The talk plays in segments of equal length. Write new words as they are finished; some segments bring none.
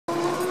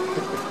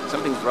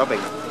Something's rubbing.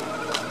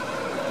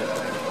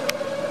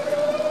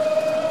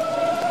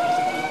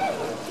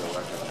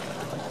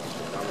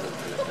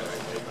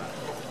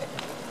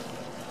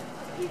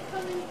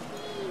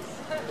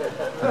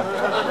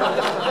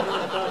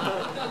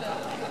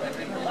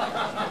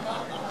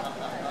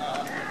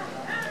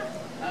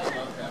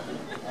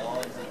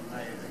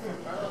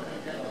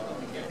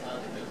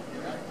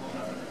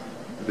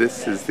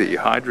 This is the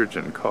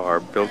hydrogen car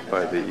built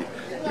by the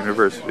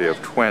University of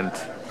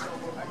Twente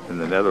in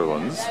the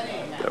Netherlands.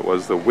 That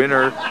was the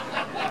winner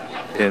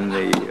in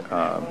the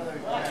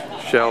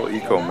Shell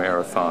Eco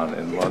Marathon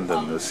in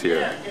London this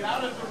year.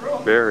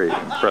 Very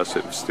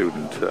impressive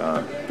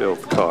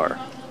student-built car.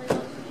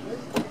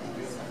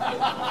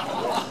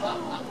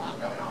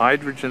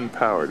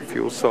 Hydrogen-powered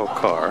fuel cell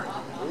car.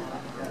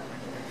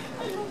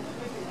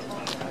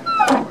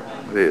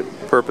 The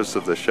purpose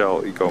of the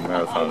Shell Eco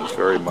Marathon is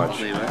very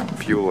much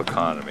fuel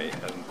economy,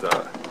 and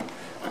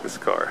this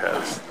car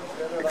has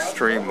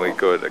extremely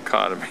good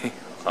economy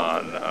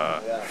on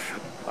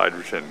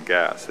hydrogen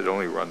gas. It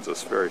only runs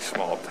this very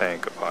small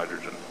tank of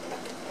hydrogen,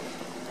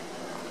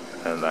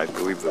 and I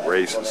believe the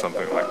race is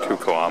something like 2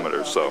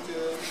 kilometers, so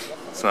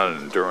it's not an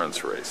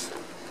endurance race.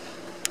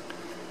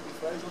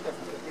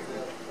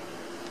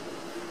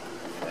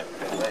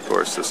 Of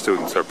course, the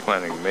students are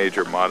planning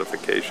major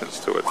modifications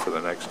to it for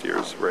the next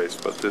year's race,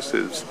 but this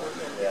is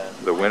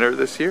the winner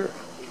this year.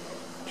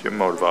 Jim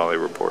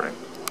Motivali reporting.